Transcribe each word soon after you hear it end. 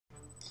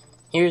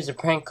Here's a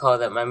prank call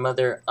that my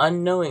mother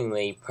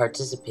unknowingly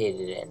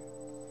participated in.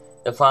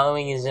 The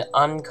following is an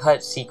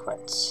uncut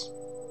sequence.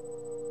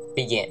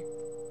 Begin.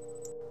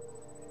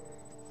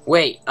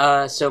 Wait,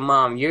 so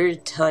Mom, you're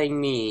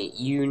telling me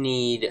you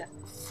need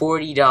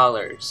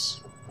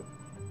 $40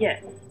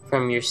 Yes.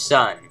 from your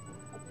son.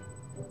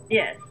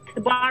 Yes.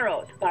 To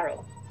borrow.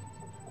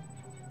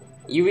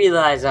 You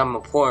realize I'm a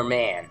poor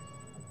man.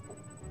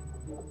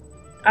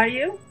 Are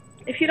you?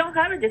 If you don't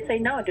have it, just say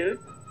no, dude.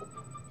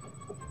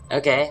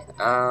 Okay,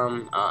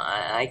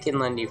 I can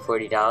lend you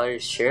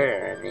 $40,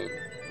 sure, I mean...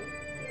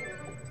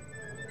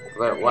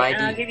 But Okay, why and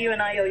do I'll give you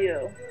an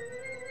IOU.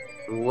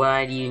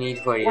 Why do you need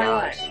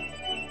 $40?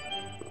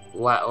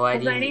 Why do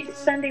Because you I need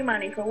spending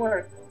money for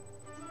work.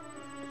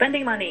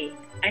 Spending money.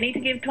 I need to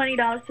give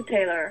 $20 to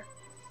Taylor.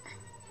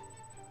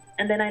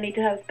 And then I need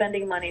to have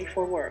spending money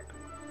for work.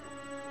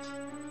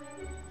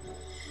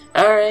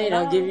 Alright,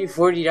 I'll give you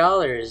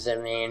 $40.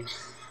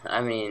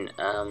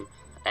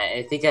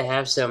 I think I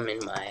have some in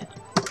my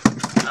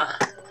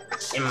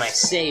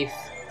safe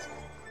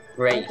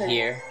right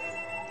here.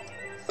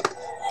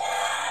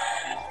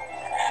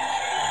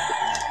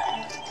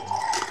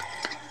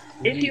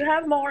 If you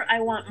have more, I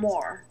want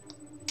more.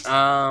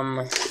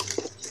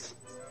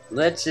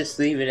 Let's just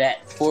leave it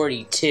at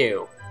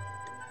 42.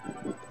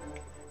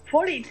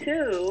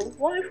 42?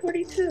 Why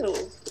 42?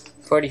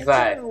 45.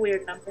 That's a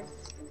weird number.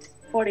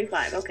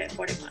 45, okay,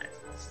 45.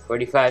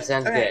 45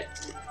 sounds Alright.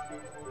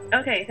 good.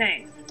 Okay,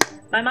 thanks.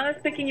 My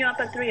mother's picking you up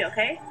at 3,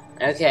 okay?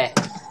 Okay.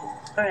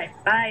 Alright,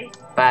 bye.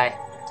 Bye.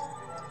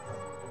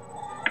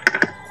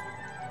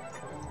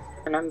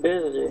 And I'm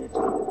busy.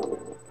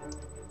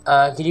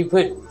 Could you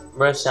put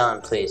roast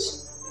on,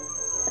 please?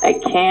 I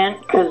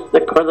can't because the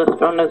cordless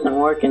phone doesn't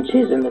work and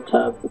she's in the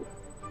tub.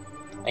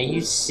 Are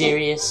you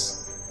serious?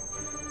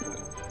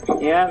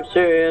 Yeah, I'm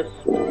serious.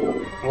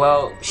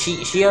 Well,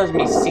 she owes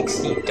me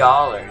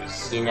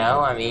 $60, you know?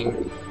 I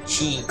mean,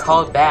 she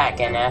called back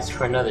and asked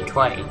for another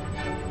 20.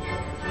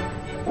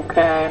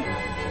 Okay.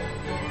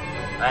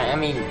 I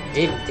mean,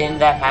 didn't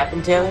that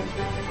happen, Taylor?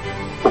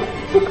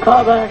 Just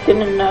call back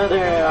in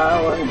another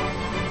hour.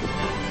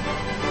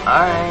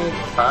 Alright,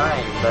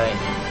 fine, but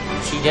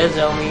she does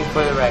owe me,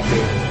 for the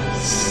record,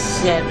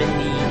 70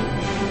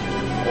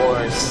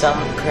 or some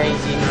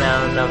crazy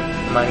amount of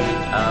money.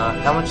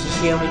 How much does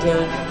she owe me,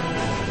 Taylor?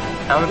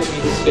 How much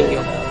does she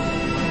owe me?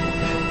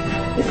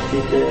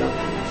 62.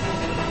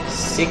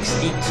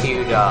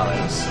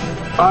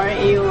 $62.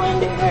 Aren't you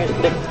lending her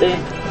 60?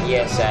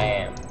 Yes, I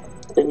am.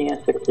 Then you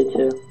have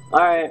 62.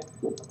 Alright.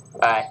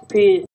 Bye. Peace.